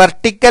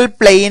വെർട്ടിക്കൽ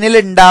പ്ലെയിനിൽ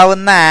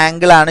ഉണ്ടാവുന്ന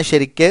ആംഗിളാണ്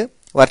ശരിക്ക്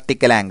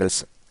വെർട്ടിക്കൽ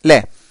ആംഗിൾസ് അല്ലേ.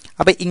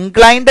 അപ്പൊ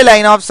ഇൻക്ലൈൻഡ്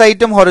ലൈൻ ഓഫ്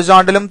സൈറ്റും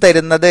ഹൊറിസോണ്ടലും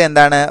തരുന്നത്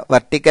എന്താണ്,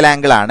 വെർട്ടിക്കൽ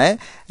ആംഗിൾ ആണ്.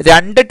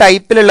 2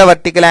 ടൈപ്പിലുള്ള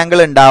വെർട്ടിക്കൽ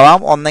ആംഗിൾ ഉണ്ടാവാം.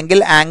 ഒന്നെങ്കിൽ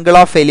ആംഗിൾ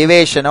ഓഫ്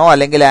എലിവേഷനോ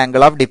അല്ലെങ്കിൽ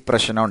ആംഗിൾ ഓഫ്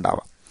ഡിപ്രഷനോ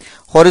ഉണ്ടാവാം.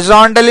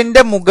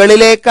 ഹൊറിസോണ്ടലിന്റെ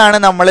മുകളിലേക്കാണ്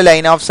നമ്മൾ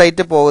ലൈൻ ഓഫ്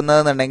സൈറ്റ്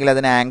പോകുന്നത് എന്നുണ്ടെങ്കിൽ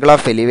അതിന് ആംഗിൾ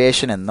ഓഫ്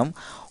എലിവേഷൻ എന്നും,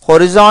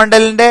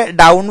 ഹൊറിസോണ്ടലിന്റെ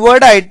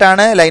ഡൗൺവേർഡ്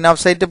ആയിട്ടാണ് ലൈൻ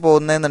ഓഫ് സൈറ്റ്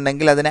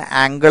പോകുന്നതെന്നുണ്ടെങ്കിൽ അതിന്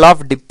ആംഗിൾ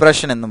ഓഫ്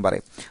ഡിപ്രഷൻ എന്നും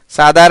പറയും.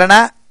 സാധാരണ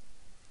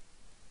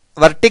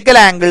വെർട്ടിക്കൽ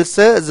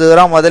ആംഗിൾസ്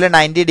 0 മുതൽ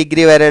 90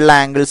 ഡിഗ്രി വരെയുള്ള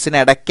ആംഗിൾസിന്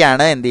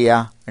ഇടയ്ക്കാണ് എന്ത് ചെയ്യുക,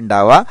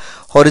 ഉണ്ടാവുക.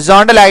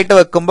 ഹൊറിസോണ്ടൽ ആയിട്ട്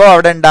വെക്കുമ്പോൾ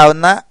അവിടെ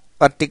ഉണ്ടാവുന്ന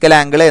വെർട്ടിക്കൽ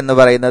ആംഗിൾ എന്ന്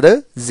പറയുന്നത്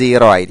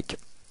 0 ആയിരിക്കും.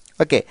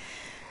 ഓക്കെ,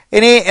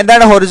 ഇനി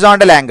എന്താണ്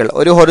ഹൊറിസോണ്ടൽ ആംഗിൾ?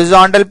 ഒരു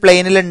ഹൊറിസോണ്ടൽ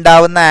പ്ലെയിനിൽ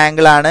ഉണ്ടാവുന്ന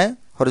ആംഗിൾ ആണ്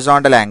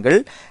ഹൊറിസോണ്ടൽ ആംഗിൾ.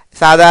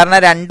 സാധാരണ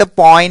 2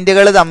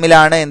 പോയിന്റുകൾ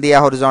തമ്മിലാണ് എന്ത്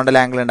ചെയ്യുക, ഹൊറിസോണ്ടൽ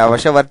ആംഗിൾ ഉണ്ടാവുക.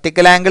 പക്ഷെ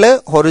വെർട്ടിക്കൽ ആംഗിൾ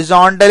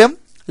ഹൊറിസോണ്ടലും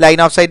ലൈൻ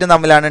ഓഫ് സൈറ്റും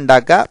തമ്മിലാണ്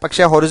ഉണ്ടാക്കുക.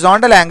 പക്ഷെ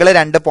ഹൊറിസോണ്ടൽ ആംഗിൾ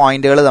 2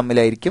 പോയിന്റുകൾ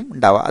തമ്മിലായിരിക്കും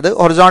ഉണ്ടാവുക. അത്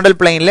ഹൊറിസോണ്ടൽ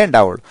പ്ലെയിനിലേ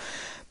ഉണ്ടാവുള്ളൂ.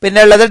 പിന്നെ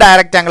ഉള്ളത്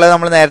ഡയറക്റ്റ് ആംഗിൾ,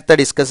 നമ്മൾ നേരത്തെ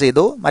ഡിസ്കസ്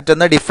ചെയ്തു.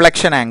 മറ്റൊന്ന്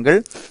ഡിഫ്ലക്ഷൻ ആംഗിൾ.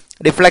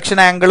 ഡിഫ്ലക്ഷൻ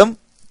ആംഗിളും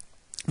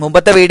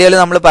മുമ്പത്തെ വീഡിയോയിൽ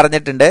നമ്മൾ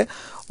പറഞ്ഞിട്ടുണ്ട്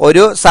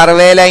ഒരു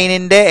സർവേ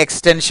ലൈനിന്റെ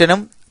എക്സ്റ്റൻഷനും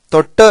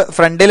തൊട്ട്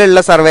ഫ്രണ്ടിലുള്ള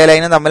സർവേ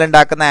ലൈനും തമ്മിൽ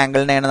ഉണ്ടാക്കുന്ന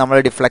ആംഗിളിനെയാണ് നമ്മൾ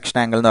ഡിഫ്ലക്ഷൻ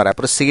ആംഗിൾ എന്ന് പറയുക.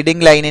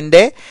 പ്രിസീഡിംഗ്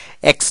ലൈനിന്റെ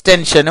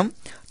എക്സ്റ്റൻഷനും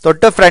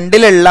തൊട്ട്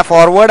ഫ്രണ്ടിലുള്ള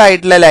ഫോർവേഡ്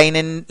ആയിട്ടുള്ള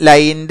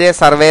ലൈനിന്റെ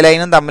സർവേ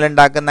ലൈനും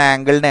തമ്മിലുണ്ടാക്കുന്ന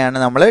ആംഗിളിനെയാണ്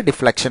നമ്മൾ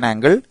ഡിഫ്ലക്ഷൻ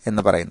ആംഗിൾ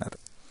എന്ന് പറയുന്നത്.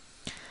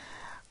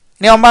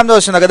 ഇനി 9ാം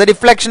ദിവസം നോക്കാം.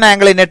 Deflection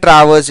angle in A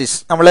traverse.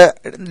 നമ്മൾ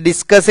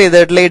ഡിസ്കസ്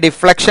ചെയ്തിട്ടുള്ള ഈ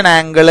ഡിഫ്ലക്ഷൻ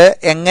ആംഗിൾ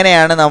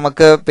എങ്ങനെയാണ്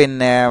നമുക്ക്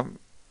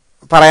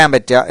പറയാൻ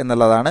പറ്റുക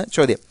എന്നുള്ളതാണ്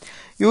ചോദ്യം.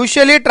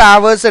 യൂഷ്വലി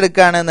ട്രാവേഴ്സ്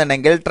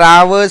എടുക്കുകയാണെന്നുണ്ടെങ്കിൽ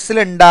ട്രാവേഴ്സിൽ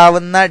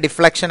ഉണ്ടാവുന്ന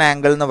ഡിഫ്ലക്ഷൻ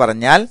ആംഗിൾ എന്ന്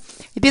പറഞ്ഞാൽ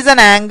it is an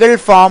angle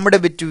formed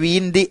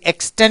between the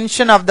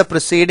extension of the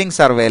preceding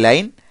survey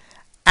line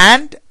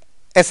and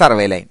A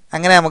survey line.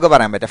 അങ്ങനെ നമുക്ക്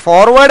പറയാൻ പറ്റും.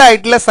 ഫോർവേഡ്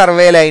ആയിട്ടുള്ള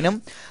സർവേ ലൈനും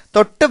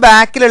തൊട്ട്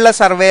ബാക്കിലുള്ള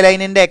സർവേ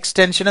ലൈനിന്റെ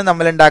എക്സ്റ്റൻഷനും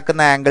നമ്മൾ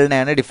ഉണ്ടാക്കുന്ന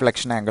ആംഗിളിനെയാണ്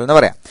ഡിഫ്ലക്ഷൻ ആംഗിൾ എന്ന്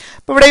പറയാം.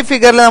 അപ്പോൾ ഇവിടെ ഈ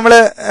ഫിഗറിൽ നമ്മൾ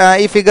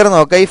ഈ ഫിഗർ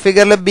നോക്കുക. ഈ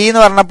ഫിഗറിൽ ബി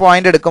എന്ന് പറഞ്ഞ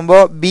പോയിന്റ്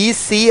എടുക്കുമ്പോൾ ബി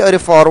സി ഒരു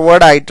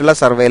ഫോർവേഡ് ആയിട്ടുള്ള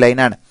സർവേ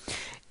ലൈനാണ്.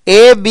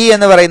 എ ബി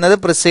എന്ന് പറയുന്നത്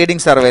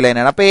പ്രിസീഡിംഗ് സർവേ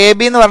ലൈനാണ്. അപ്പോൾ എ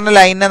ബി എന്ന് പറഞ്ഞ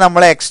ലൈനിനെ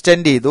നമ്മൾ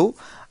എക്സ്റ്റെൻഡ് ചെയ്തു.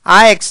 ആ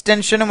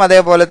എക്സ്റ്റൻഷനും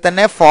അതേപോലെ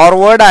തന്നെ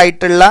ഫോർവേഡ്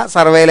ആയിട്ടുള്ള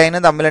സർവേ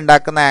ലൈനും തമ്മിൽ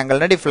ഉണ്ടാക്കുന്ന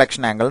ആംഗിളിനെ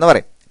ഡിഫ്ലക്ഷൻ ആംഗിൾ എന്ന്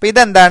പറയും. അപ്പൊ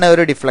ഇതെന്താണ്?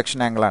 ഒരു ഡിഫ്ലക്ഷൻ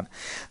ആംഗിൾ ആണ്.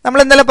 നമ്മൾ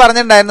ഇന്നലെ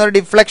പറഞ്ഞിട്ടുണ്ടായിരുന്ന ഒരു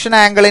ഡിഫ്ലക്ഷൻ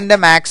ആംഗിളിന്റെ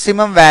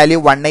മാക്സിമം വാല്യൂ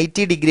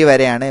 180 ഡിഗ്രി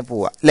വരെയാണ്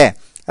പോവുക അല്ലെ.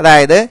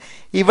 അതായത്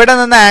ഇവിടെ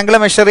നിന്ന് ആംഗിൾ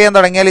മെഷർ ചെയ്യാൻ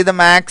തുടങ്ങിയാൽ ഇത്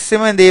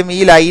മാക്സിമം എന്ത് ചെയ്യും? ഈ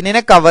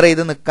ലൈനിനെ കവർ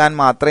ചെയ്ത് നിൽക്കാൻ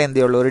മാത്രമേ എന്ത്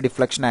ചെയ്യുള്ളൂ? ഒരു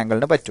ഡിഫ്ലക്ഷൻ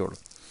ആംഗിളിന് പറ്റുള്ളൂ.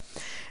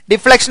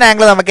 ഡിഫ്ലക്ഷൻ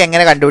ആംഗിൾ നമുക്ക്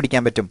എങ്ങനെ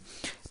കണ്ടുപിടിക്കാൻ പറ്റും?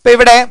 ഇപ്പൊ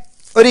ഇവിടെ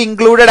ഒരു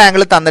ഇൻക്ലൂഡഡ്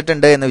ആംഗിൾ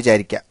തന്നിട്ടുണ്ട് എന്ന്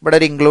വിചാരിക്കുക. ഇവിടെ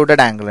ഒരു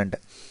ഇൻക്ലൂഡഡ് ആംഗിൾ ഉണ്ട്.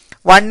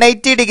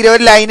 180 ഡിഗ്രി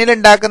ഒരു ലൈനിൽ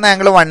ഉണ്ടാക്കുന്ന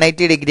ആംഗിൾ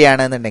 180 ഡിഗ്രി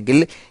ആണെന്നുണ്ടെങ്കിൽ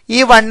ഈ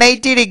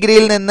 180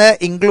 ഡിഗ്രിയിൽ നിന്ന്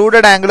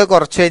ഇൻക്ലൂഡഡ് ആംഗിൾ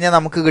കുറച്ച് കഴിഞ്ഞാൽ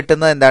നമുക്ക്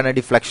കിട്ടുന്നത് എന്താണ്?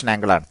 ഡിഫ്ലക്ഷൻ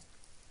ആംഗിൾ ആണ്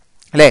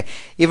അല്ലെ.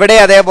 ഇവിടെ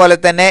അതേപോലെ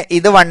തന്നെ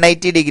ഇത്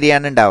 180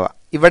 ഡിഗ്രിയാണ് ഉണ്ടാവുക.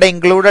 ഇവിടെ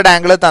ഇൻക്ലൂഡഡ്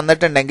ആംഗിൾ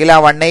തന്നിട്ടുണ്ടെങ്കിൽ ആ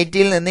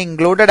 180യിൽ നിന്ന്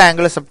ഇൻക്ലൂഡഡ്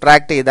ആംഗിൾ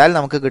സബ്ട്രാക്ട് ചെയ്താൽ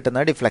നമുക്ക്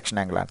കിട്ടുന്നത് ഡിഫ്ലക്ഷൻ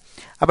ആംഗിൾ ആണ്.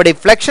 അപ്പൊ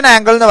ഡിഫ്ലക്ഷൻ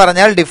ആംഗിൾ എന്ന്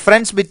പറഞ്ഞാൽ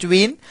difference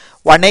between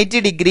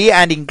 180 degree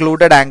and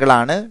included angle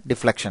ആണ്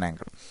ഡിഫ്ലക്ഷൻ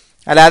ആംഗിൾ.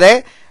 അല്ലാതെ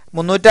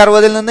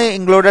 360ൽ നിന്ന്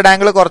ഇൻക്ലൂഡഡ്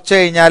ആംഗിൾ കുറച്ച്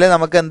കഴിഞ്ഞാൽ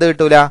നമുക്ക് എന്ത്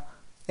കിട്ടൂല?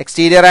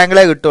 എക്സ്റ്റീരിയർ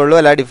ആംഗിളേ കിട്ടുള്ളൂ,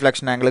 അല്ല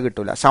ഡിഫ്ലക്ഷൻ ആംഗിൾ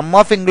കിട്ടൂല. സം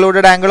ഓഫ്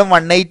ഇൻക്ലൂഡഡ് ആംഗിളും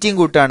 180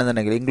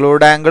 കൂട്ടുകയാണെന്നുണ്ടെങ്കിൽ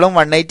ഇൻക്ലൂഡ് ആംഗിളും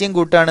 180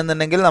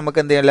 കൂട്ടുകയാണെന്നുണ്ടെങ്കിൽ നമുക്ക്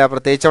എന്ത് ചെയ്യില്ല?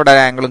 പ്രത്യേകിച്ച് അവിടെ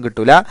ആംഗിളും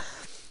കിട്ടൂല.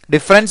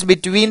 Difference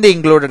between the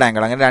included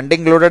angle, അങ്ങനെ രണ്ട്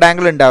ഇൻക്ലൂഡഡ്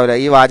ആംഗിൾ ഉണ്ടാവില്ല.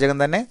 ഈ വാചകം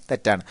തന്നെ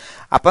തെറ്റാണ്.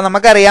 അപ്പൊ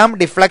നമുക്കറിയാം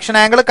ഡിഫ്ലക്ഷൻ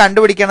ആംഗിൾ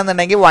കണ്ടുപിടിക്കണം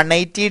എന്നുണ്ടെങ്കിൽ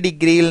 180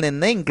 ഡിഗ്രിയിൽ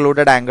നിന്ന്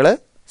ഇൻക്ലൂഡഡ് ആംഗിൾ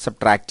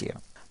സബ്ട്രാക്ട്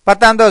ചെയ്യണം.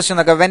 10ാമത്തെ ക്വസ്റ്റ്യൻ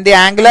നോക്കാം. When the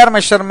angular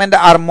measurement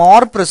are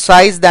more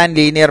precise than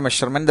linear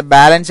measurement the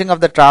balancing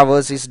of the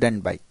traverse is done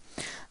by.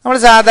 നമ്മൾ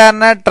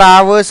സാധാരണ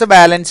ട്രാവേഴ്സ്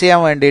ബാലൻസ്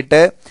ചെയ്യാൻ വേണ്ടിയിട്ട്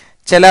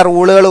ചില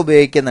റൂളുകൾ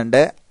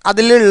ഉപയോഗിക്കുന്നുണ്ട്.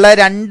 അതിലുള്ള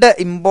രണ്ട്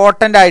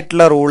ഇമ്പോർട്ടൻ്റ്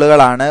ആയിട്ടുള്ള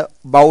റൂളുകളാണ്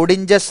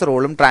ബൗഡിഞ്ചസ്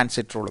റൂളും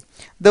ട്രാൻസിറ്റ് റൂളും.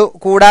 ഇത്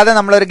കൂടാതെ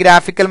നമ്മളൊരു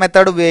ഗ്രാഫിക്കൽ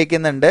മെത്തേഡ്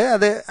ഉപയോഗിക്കുന്നുണ്ട്.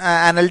 അത്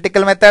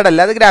അനലിറ്റിക്കൽ മെത്തേഡ്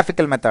അല്ല, അത്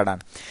ഗ്രാഫിക്കൽ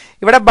മെത്തേഡാണ്.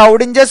 ഇവിടെ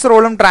ബൗഡിഞ്ചസ്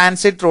റൂളും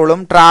ട്രാൻസിറ്റ് റൂളും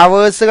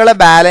ട്രാവേഴ്സുകളെ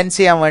ബാലൻസ്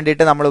ചെയ്യാൻ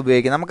വേണ്ടിയിട്ട് നമ്മൾ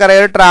ഉപയോഗിക്കും.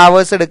 നമുക്കറിയാം ഒരു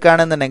ട്രാവേഴ്സ്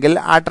എടുക്കുകയാണെന്നുണ്ടെങ്കിൽ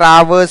ആ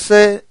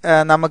ട്രാവേഴ്സ്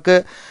നമുക്ക്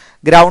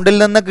ഗ്രൗണ്ടിൽ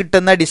നിന്ന്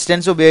കിട്ടുന്ന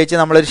ഡിസ്റ്റൻസ് ഉപയോഗിച്ച്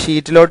നമ്മളൊരു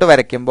ഷീറ്റിലോട്ട്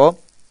വരയ്ക്കുമ്പോൾ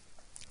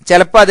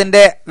ചിലപ്പോൾ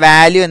അതിന്റെ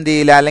വാല്യൂ എന്ത്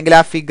ചെയ്യില്ല, അല്ലെങ്കിൽ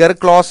ആ ഫിഗർ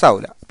ക്ലോസ്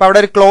ആവില്ല. അപ്പൊ അവിടെ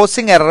ഒരു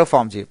ക്ലോസിംഗ് എറർ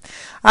ഫോം ചെയ്യും.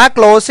 ആ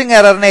ക്ലോസിംഗ്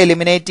എററിനെ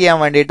എലിമിനേറ്റ് ചെയ്യാൻ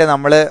വേണ്ടിയിട്ട്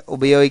നമ്മൾ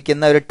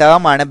ഉപയോഗിക്കുന്ന ഒരു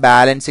ടേം ആണ്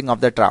balancing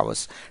of the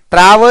traverse.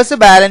 Traverse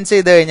balance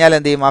ചെയ്ത് കഴിഞ്ഞാൽ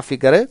എന്ത് ചെയ്യും? ആ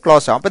ഫിഗർ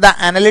ക്ലോസ് ആവും. അപ്പൊ ഇത്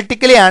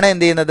അനലിറ്റിക്കലി ആണ്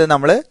എന്ത് ചെയ്യുന്നത്?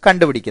 നമ്മൾ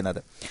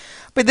കണ്ടുപിടിക്കുന്നത്.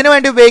 അപ്പൊ ഇതിനു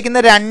വേണ്ടി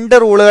ഉപയോഗിക്കുന്ന രണ്ട്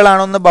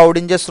റൂളുകളാണ്, ഒന്ന്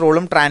ബൗഡിഞ്ചസ്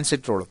റൂളും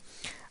ട്രാൻസിറ്റ് റൂളും.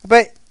 അപ്പൊ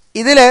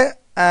ഇതില്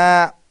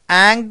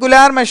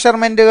ആംഗുലാർ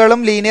മെഷർമെന്റുകളും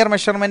ലീനിയർ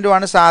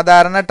മെഷർമെന്റുമാണ്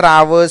സാധാരണ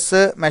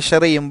ട്രാവേഴ്സ്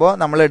മെഷർ ചെയ്യുമ്പോൾ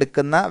നമ്മൾ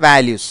എടുക്കുന്ന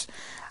വാല്യൂസ്.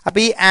 അപ്പൊ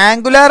ഈ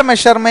ആംഗുലാർ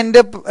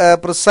മെഷർമെന്റ്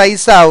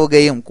പ്രിസൈസ്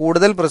ആവുകയും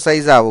കൂടുതൽ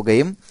പ്രിസൈസ്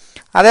ആവുകയും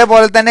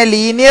അതേപോലെ തന്നെ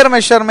ലീനിയർ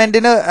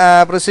മെഷർമെന്റിന്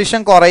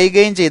പ്രിസിഷൻ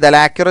കുറയുകയും ചെയ്താൽ,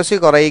 ആക്യുറസി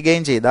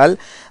കുറയുകയും ചെയ്താൽ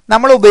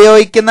നമ്മൾ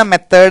ഉപയോഗിക്കുന്ന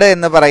മെത്തേഡ്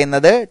എന്ന്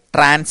പറയുന്നത്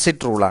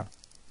ട്രാൻസിറ്റ് റൂളാണ്.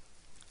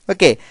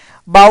 ഓക്കെ,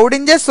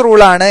 ബൗഡിഞ്ചസ്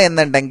റൂളാണ്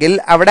എന്നുണ്ടെങ്കിൽ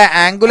അവിടെ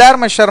ആംഗുലാർ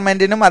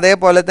മെഷർമെന്റിനും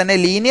അതേപോലെ തന്നെ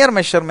linear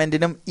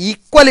മെഷർമെന്റിനും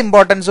equal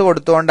importance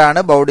കൊടുത്തുകൊണ്ടാണ്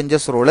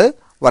ബൗഡിഞ്ചസ് rule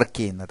work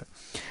ചെയ്യുന്നത്.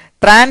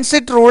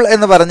 ട്രാൻസിറ്റ് റൂൾ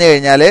എന്ന് പറഞ്ഞു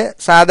കഴിഞ്ഞാൽ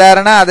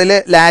സാധാരണ അതിൽ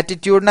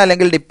ലാറ്റിറ്റ്യൂഡിന്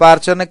അല്ലെങ്കിൽ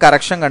ഡിപ്പാർച്ചറിന്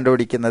കറക്ഷൻ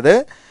കണ്ടുപിടിക്കുന്നത്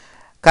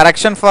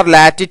correction four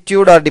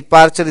latitude or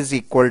departure is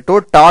equal to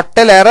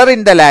total error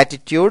in the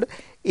latitude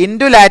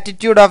into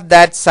latitude of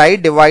that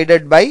side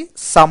divided by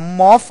some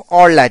of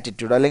all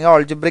latitude അല്ലെങ്കിൽ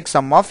algebraic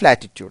some of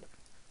latitude.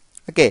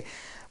 Okay,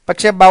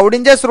 പക്ഷെ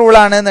ബൗഡിഞ്ചസ് rule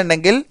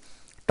ആണെന്നുണ്ടെങ്കിൽ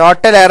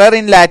total error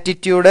in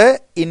latitude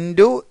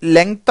into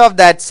length of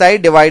that side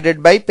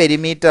divided by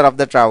perimeter of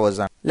the traverse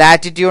ആണ്.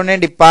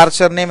 ലാറ്റിറ്റ്യൂഡിനെയും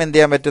ഡിപ്പാർച്ചറിനെയും എന്ത്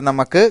ചെയ്യാൻ പറ്റും?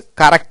 നമുക്ക്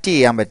correct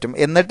ചെയ്യാൻ പറ്റും.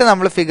 എന്നിട്ട്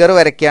നമ്മൾ ഫിഗർ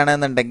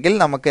വരയ്ക്കുകയാണെന്നുണ്ടെങ്കിൽ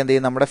നമുക്ക് എന്ത്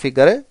ചെയ്യും? നമ്മുടെ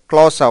ഫിഗർ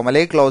ക്ലോസ് ആവും,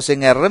 അല്ലെങ്കിൽ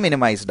ക്ലോസിംഗ് എറർ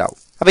മിനിമൈസ്ഡ് ആവും.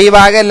 അപ്പൊ ഈ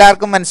ഭാഗം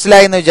എല്ലാവർക്കും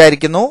മനസ്സിലായി എന്ന്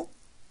വിചാരിക്കുന്നു.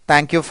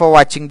 Thank you for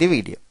watching the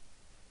video.